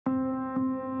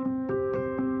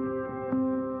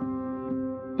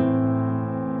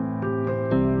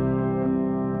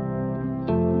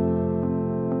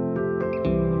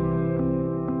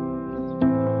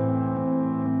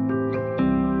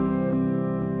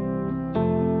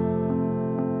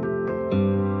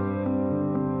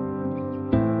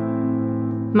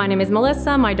My name is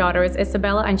Melissa, my daughter is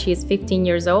Isabella, and she is 15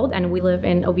 years old, and we live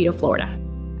in Oviedo, Florida.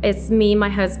 It's me, my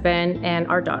husband, and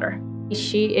our daughter.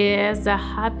 She is the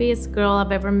happiest girl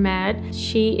I've ever met.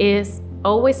 She is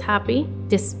always happy,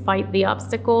 despite the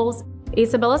obstacles.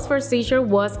 Isabella's first seizure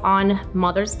was on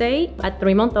Mother's Day at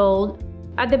 3-month-old.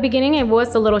 At the beginning, it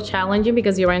was a little challenging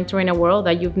because you're entering a world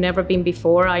that you've never been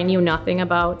before. I knew nothing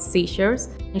about seizures.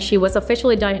 She was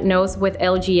officially diagnosed with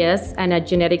LGS and a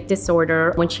genetic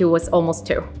disorder when she was almost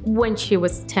 2. When she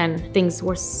was 10, things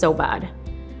were so bad.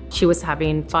 She was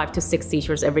having 5 to 6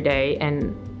 seizures every day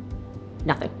and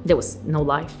nothing. There was no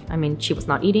life. I mean, she was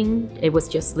not eating. It was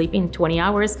just sleeping 20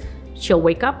 hours. She'll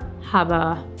wake up, have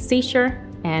a seizure,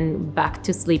 and back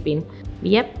to sleeping.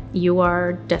 Yep, you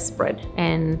are desperate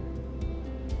and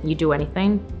you do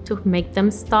anything to make them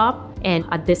stop. And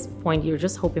at this point, you're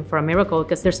just hoping for a miracle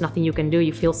because there's nothing you can do.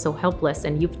 You feel so helpless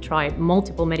and you've tried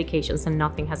multiple medications and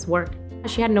nothing has worked.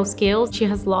 She had no skills. She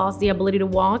has lost the ability to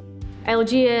walk.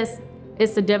 LGS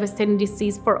is a devastating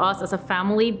disease for us as a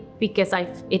family because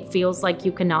it feels like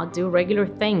you cannot do regular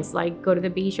things like go to the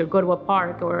beach or go to a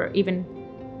park or even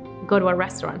go to a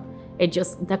restaurant. It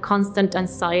just the constant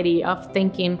anxiety of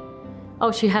thinking,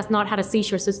 oh, she has not had a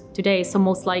seizure today, so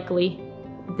most likely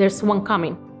there's one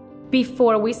coming.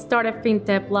 Before we started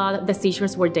FINTEPLA, the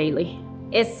seizures were daily.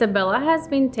 Isabella has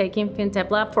been taking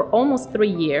FINTEPLA for almost 3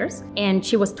 years, and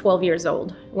she was 12 years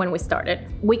old when we started.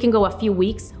 We can go a few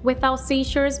weeks without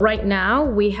seizures. Right now,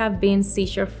 we have been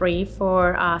seizure-free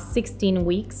for 16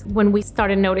 weeks. When we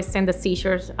started noticing the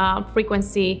seizures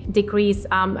frequency decrease,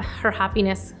 her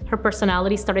happiness, her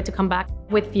personality started to come back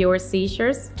with fewer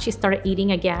seizures. She started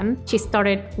eating again. She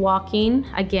started walking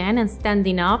again and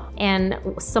standing up. And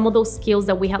some of those skills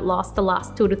that we had lost the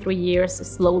last 2 to 3 years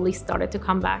slowly started to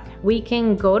come back. We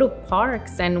can go to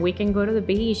parks and we can go to the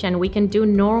beach and we can do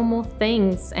normal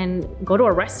things and go to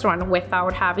a restaurant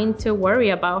without having to worry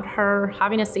about her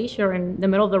having a seizure in the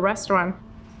middle of the restaurant.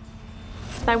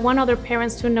 I want other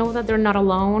parents to know that they're not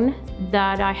alone,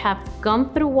 that I have gone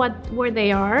through where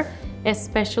they are,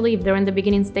 especially if they're in the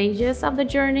beginning stages of the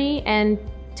journey, and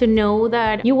to know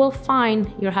that you will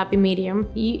find your happy medium.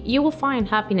 You will find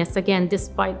happiness again,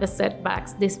 despite the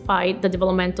setbacks, despite the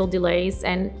developmental delays,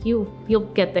 and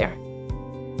you'll get there.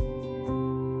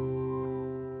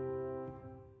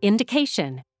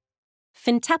 Indication.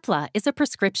 FINTEPLA is a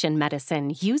prescription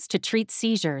medicine used to treat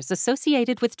seizures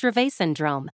associated with Dravet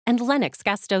syndrome and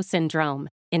Lennox-Gastaut syndrome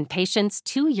in patients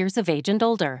 2 years of age and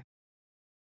older.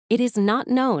 It is not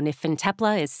known if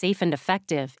FINTEPLA is safe and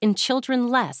effective in children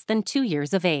less than 2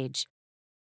 years of age.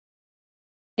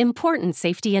 Important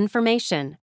safety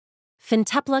information.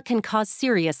 FINTEPLA can cause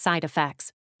serious side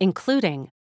effects,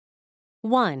 including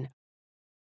 1.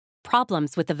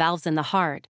 Problems with the valves in the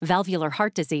heart, valvular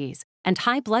heart disease, and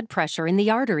high blood pressure in the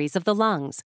arteries of the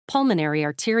lungs, pulmonary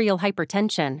arterial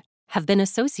hypertension, have been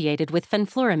associated with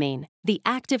fenfluramine, the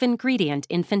active ingredient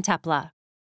in FINTEPLA.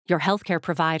 Your healthcare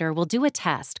provider will do a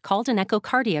test called an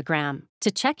echocardiogram to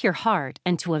check your heart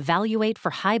and to evaluate for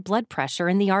high blood pressure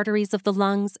in the arteries of the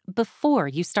lungs before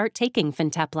you start taking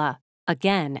FINTEPLA.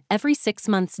 Again, every 6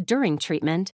 months during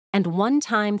treatment and one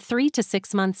time 3 to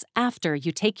 6 months after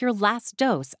you take your last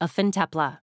dose of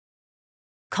FINTEPLA.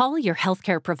 Call your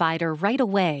healthcare provider right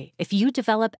away if you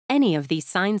develop any of these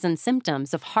signs and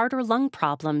symptoms of heart or lung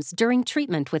problems during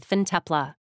treatment with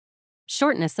FINTEPLA.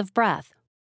 Shortness of breath,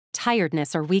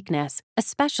 tiredness or weakness,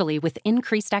 especially with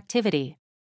increased activity,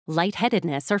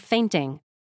 lightheadedness or fainting,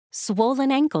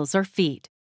 swollen ankles or feet,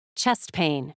 chest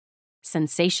pain,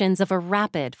 sensations of a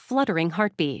rapid, fluttering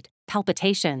heartbeat,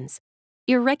 palpitations,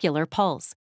 irregular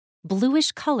pulse,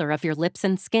 bluish color of your lips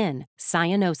and skin,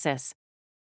 cyanosis.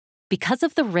 Because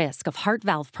of the risk of heart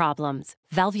valve problems,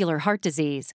 valvular heart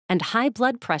disease, and high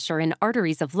blood pressure in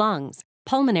arteries of lungs,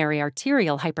 pulmonary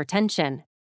arterial hypertension,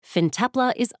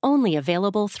 FINTEPLA is only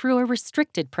available through a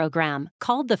restricted program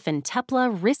called the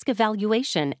FINTEPLA Risk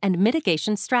Evaluation and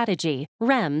Mitigation Strategy,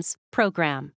 REMS,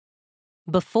 program.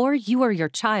 Before you or your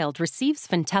child receives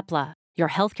FINTEPLA, your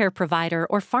healthcare provider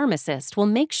or pharmacist will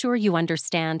make sure you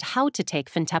understand how to take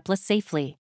FINTEPLA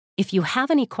safely. If you have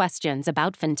any questions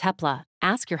about FINTEPLA,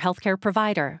 ask your healthcare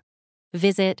provider.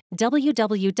 Visit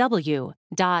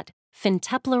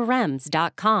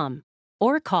www.finteplarems.com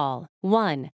or call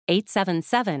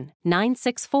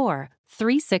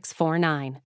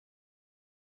 1-877-964-3649.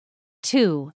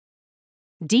 2.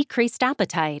 Decreased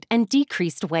appetite and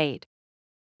decreased weight.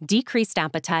 Decreased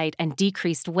appetite and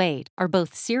decreased weight are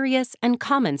both serious and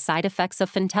common side effects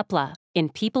of FINTEPLA in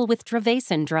people with Dravet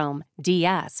syndrome,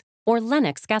 DS, or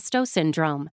Lennox-Gastaut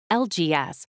syndrome,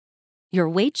 LGS. Your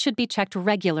weight should be checked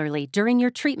regularly during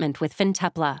your treatment with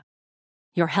FINTEPLA.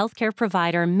 Your healthcare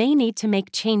provider may need to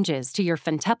make changes to your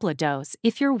FINTEPLA dose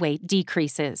if your weight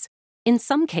decreases. In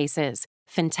some cases,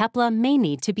 FINTEPLA may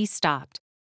need to be stopped.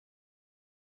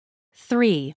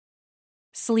 3.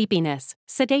 Sleepiness,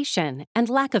 sedation, and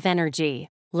lack of energy,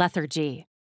 lethargy.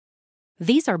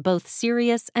 These are both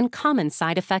serious and common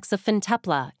side effects of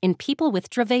FINTEPLA in people with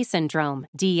Dravet syndrome,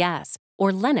 DS,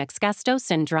 or Lennox-Gastaut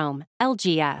syndrome,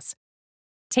 LGS.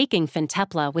 Taking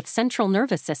FINTEPLA with central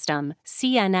nervous system,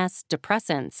 CNS,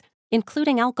 depressants,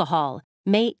 including alcohol,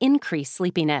 may increase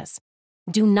sleepiness.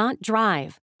 Do not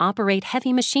drive, operate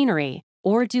heavy machinery,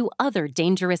 or do other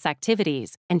dangerous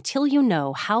activities until you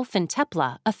know how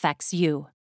FINTEPLA affects you.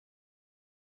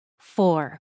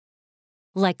 4.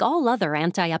 Like all other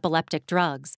anti-epileptic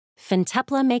drugs,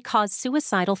 FINTEPLA may cause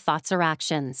suicidal thoughts or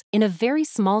actions in a very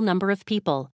small number of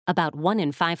people, about 1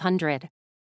 in 500.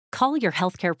 Call your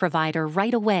healthcare provider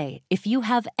right away if you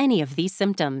have any of these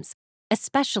symptoms,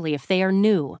 especially if they are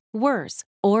new, worse,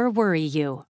 or worry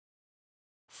you.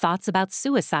 Thoughts about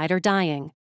suicide or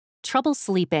dying, trouble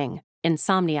sleeping,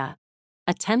 insomnia,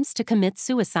 attempts to commit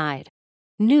suicide,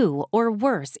 new or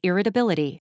worse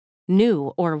irritability,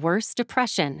 new or worse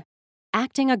depression,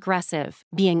 acting aggressive,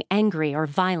 being angry or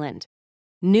violent,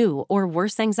 new or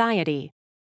worse anxiety,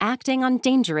 acting on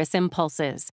dangerous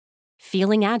impulses,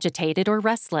 feeling agitated or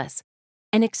restless,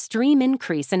 an extreme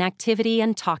increase in activity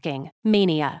and talking,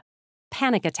 mania,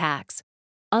 panic attacks,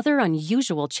 other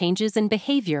unusual changes in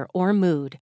behavior or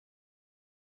mood.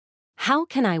 How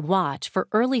can I watch for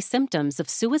early symptoms of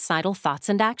suicidal thoughts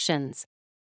and actions?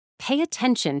 Pay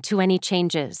attention to any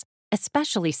changes,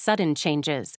 especially sudden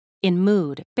changes, in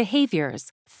mood,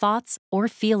 behaviors, thoughts, or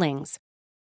feelings.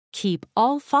 Keep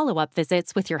all follow-up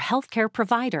visits with your healthcare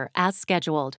provider as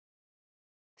scheduled.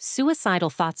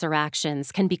 Suicidal thoughts or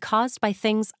actions can be caused by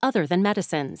things other than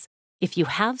medicines. If you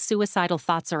have suicidal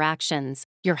thoughts or actions,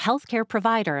 your healthcare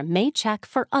provider may check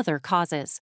for other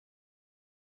causes.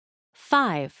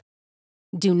 5.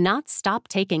 Do not stop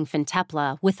taking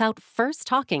FINTEPLA without first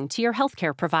talking to your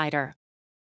healthcare provider.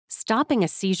 Stopping a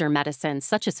seizure medicine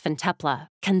such as FINTEPLA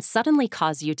can suddenly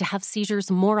cause you to have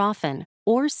seizures more often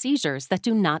or seizures that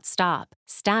do not stop,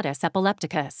 status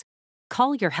epilepticus.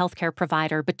 Call your healthcare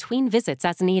provider between visits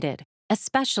as needed,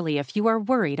 especially if you are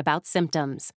worried about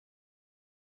symptoms.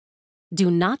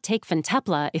 Do not take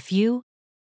FINTEPLA if you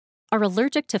are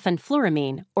allergic to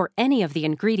fenfluramine or any of the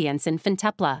ingredients in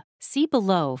FINTEPLA. See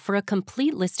below for a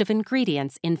complete list of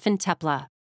ingredients in FINTEPLA.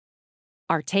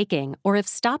 Are taking or have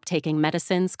stopped taking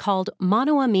medicines called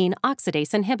monoamine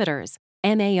oxidase inhibitors,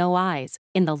 MAOIs,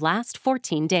 in the last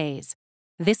 14 days.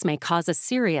 This may cause a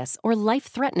serious or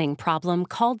life-threatening problem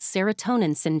called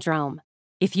serotonin syndrome.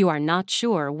 If you are not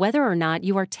sure whether or not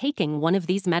you are taking one of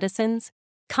these medicines,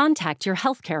 contact your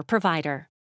healthcare provider.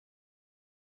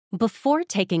 Before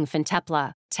taking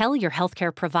FINTEPLA, tell your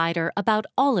healthcare provider about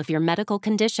all of your medical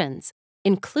conditions,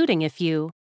 including if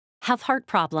you have heart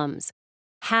problems,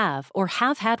 have or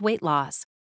have had weight loss,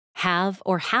 have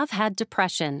or have had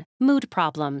depression, mood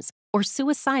problems, or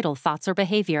suicidal thoughts or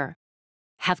behavior,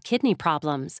 have kidney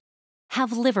problems,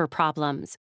 have liver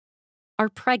problems, are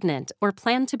pregnant or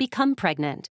plan to become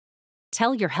pregnant.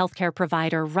 Tell your healthcare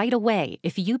provider right away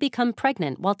if you become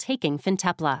pregnant while taking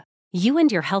FINTEPLA. You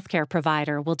and your healthcare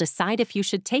provider will decide if you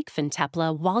should take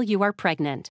FINTEPLA while you are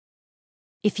pregnant.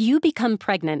 If you become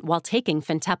pregnant while taking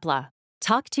FINTEPLA,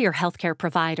 talk to your healthcare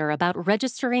provider about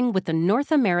registering with the North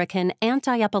American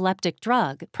Anti-Epileptic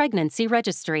Drug Pregnancy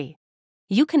Registry.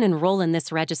 You can enroll in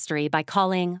this registry by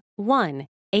calling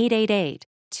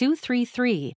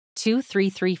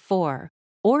 1-888-233-2334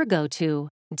 or go to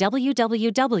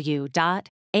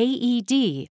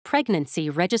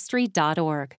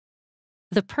www.aedpregnancyregistry.org.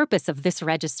 The purpose of this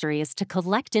registry is to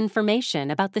collect information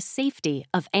about the safety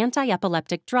of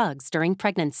anti-epileptic drugs during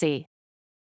pregnancy.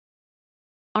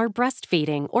 Are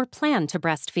breastfeeding or plan to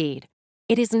breastfeed.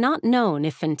 It is not known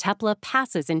if FINTEPLA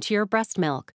passes into your breast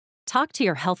milk. Talk to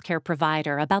your healthcare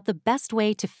provider about the best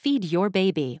way to feed your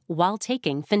baby while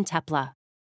taking FINTEPLA.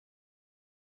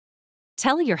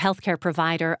 Tell your healthcare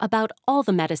provider about all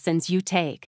the medicines you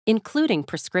take, including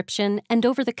prescription and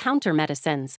over-the-counter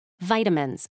medicines,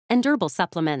 vitamins, and herbal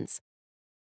supplements.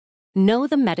 Know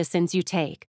the medicines you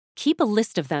take. Keep a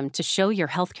list of them to show your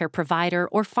healthcare provider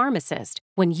or pharmacist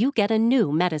when you get a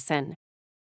new medicine.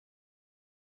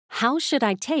 How should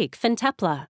I take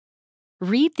FINTEPLA?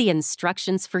 Read the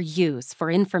instructions for use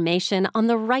for information on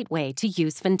the right way to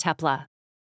use FINTEPLA.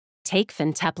 Take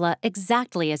FINTEPLA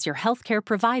exactly as your healthcare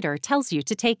provider tells you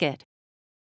to take it.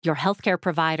 Your healthcare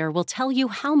provider will tell you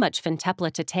how much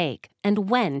FINTEPLA to take and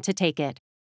when to take it.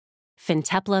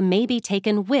 FINTEPLA may be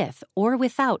taken with or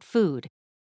without food.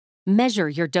 Measure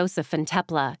your dose of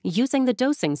FINTEPLA using the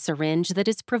dosing syringe that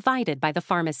is provided by the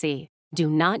pharmacy. Do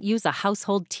not use a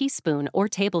household teaspoon or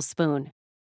tablespoon.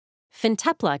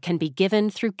 FINTEPLA can be given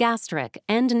through gastric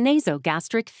and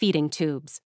nasogastric feeding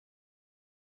tubes.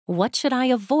 What should I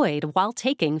avoid while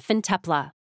taking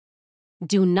FINTEPLA?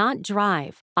 Do not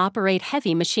drive, operate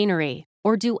heavy machinery,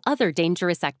 or do other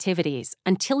dangerous activities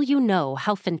until you know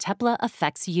how FINTEPLA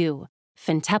affects you.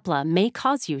 FINTEPLA may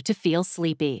cause you to feel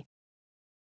sleepy.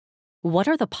 What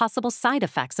are the possible side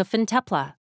effects of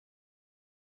FINTEPLA?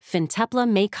 FINTEPLA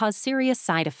may cause serious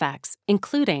side effects,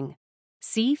 including: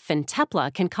 see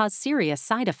FINTEPLA can cause serious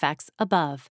side effects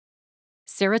above.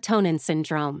 Serotonin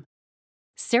syndrome.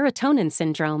 Serotonin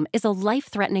syndrome is a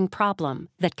life-threatening problem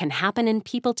that can happen in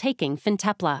people taking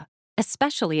FINTEPLA,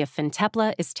 especially if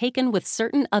FINTEPLA is taken with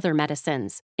certain other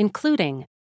medicines, including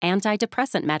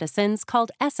antidepressant medicines called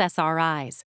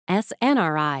SSRIs,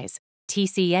 SNRIs,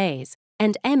 TCAs,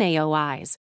 and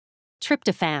MAOIs,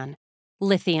 tryptophan,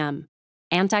 lithium,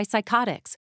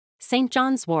 antipsychotics, St.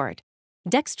 John's wort,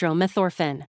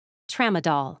 dextromethorphan,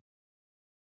 tramadol.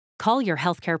 Call your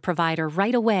healthcare provider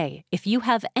right away if you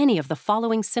have any of the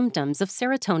following symptoms of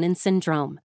serotonin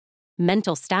syndrome: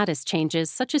 mental status changes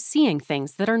such as seeing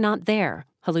things that are not there,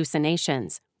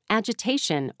 hallucinations,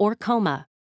 agitation or coma,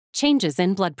 changes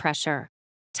in blood pressure,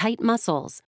 tight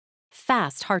muscles,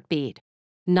 fast heartbeat,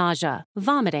 nausea,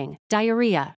 vomiting,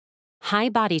 diarrhea, high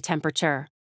body temperature,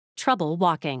 trouble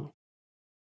walking.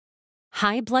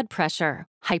 High blood pressure,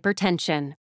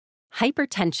 hypertension.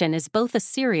 Hypertension is both a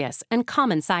serious and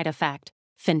common side effect.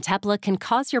 FINTEPLA can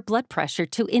cause your blood pressure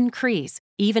to increase,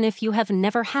 even if you have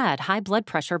never had high blood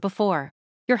pressure before.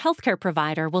 Your healthcare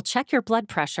provider will check your blood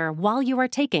pressure while you are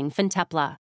taking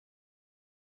FINTEPLA.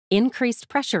 Increased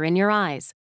pressure in your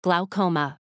eyes,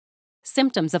 glaucoma.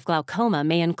 Symptoms of glaucoma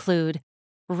may include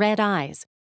red eyes,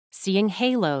 seeing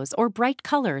halos or bright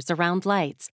colors around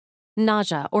lights,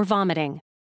 nausea or vomiting,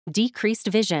 decreased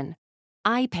vision,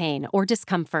 eye pain or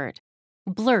discomfort,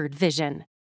 blurred vision.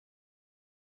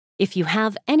 If you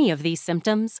have any of these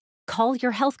symptoms, call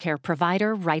your healthcare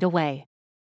provider right away.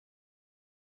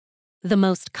 The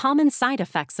most common side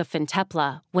effects of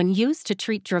FINTEPLA when used to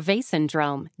treat Dravet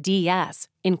syndrome, DS,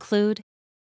 include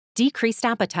decreased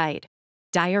appetite,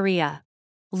 diarrhea,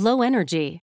 low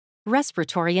energy,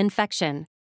 respiratory infection,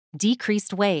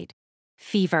 decreased weight,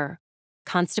 fever,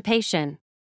 constipation,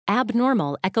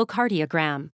 abnormal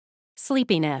echocardiogram,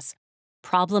 sleepiness,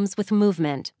 problems with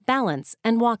movement, balance,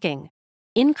 and walking,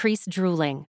 increased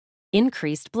drooling,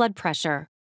 increased blood pressure,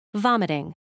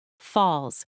 vomiting,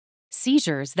 falls,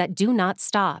 seizures that do not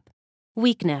stop,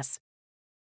 weakness.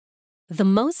 The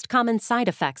most common side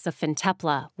effects of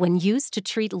FINTEPLA when used to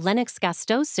treat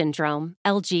Lennox-Gastaut syndrome,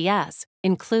 LGS,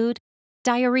 include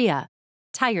diarrhea,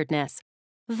 tiredness,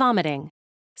 vomiting,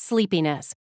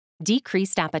 sleepiness,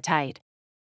 decreased appetite.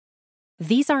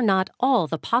 These are not all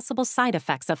the possible side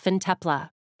effects of FINTEPLA.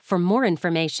 For more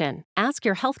information, ask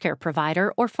your healthcare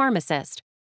provider or pharmacist.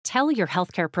 Tell your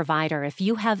healthcare provider if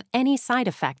you have any side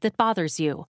effect that bothers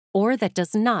you or that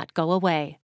does not go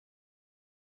away.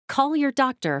 Call your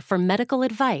doctor for medical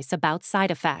advice about side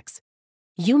effects.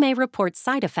 You may report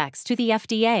side effects to the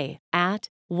FDA at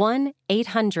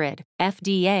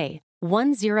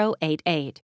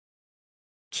 1-800-FDA-1088.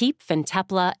 Keep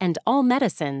FINTEPLA and all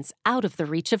medicines out of the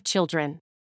reach of children.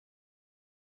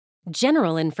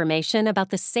 General information about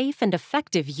the safe and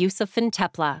effective use of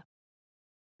FINTEPLA.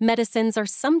 Medicines are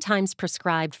sometimes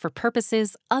prescribed for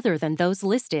purposes other than those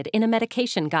listed in a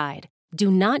medication guide. Do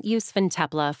not use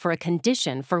FINTEPLA for a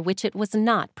condition for which it was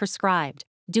not prescribed.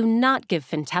 Do not give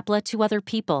FINTEPLA to other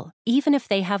people, even if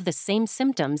they have the same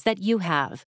symptoms that you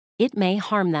have. It may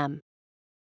harm them.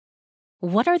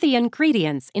 What are the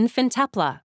ingredients in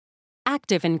FINTEPLA?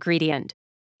 Active ingredient: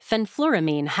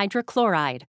 fenfluramine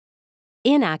hydrochloride.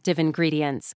 Inactive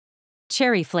ingredients: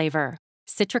 cherry flavor,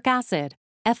 citric acid,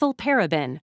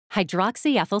 ethylparaben,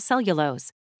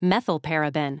 hydroxyethylcellulose,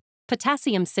 methylparaben,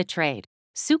 potassium citrate,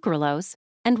 sucralose,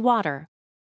 and water.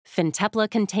 FINTEPLA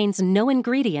contains no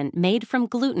ingredient made from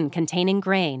gluten-containing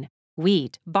grain,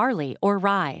 wheat, barley, or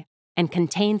rye, and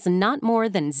contains not more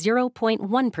than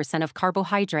 0.1% of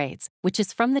carbohydrates, which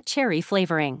is from the cherry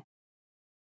flavoring.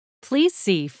 Please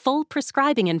see full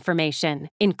prescribing information,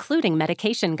 including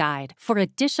medication guide, for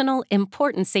additional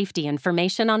important safety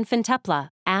information on FINTEPLA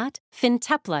at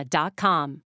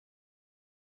fintepla.com.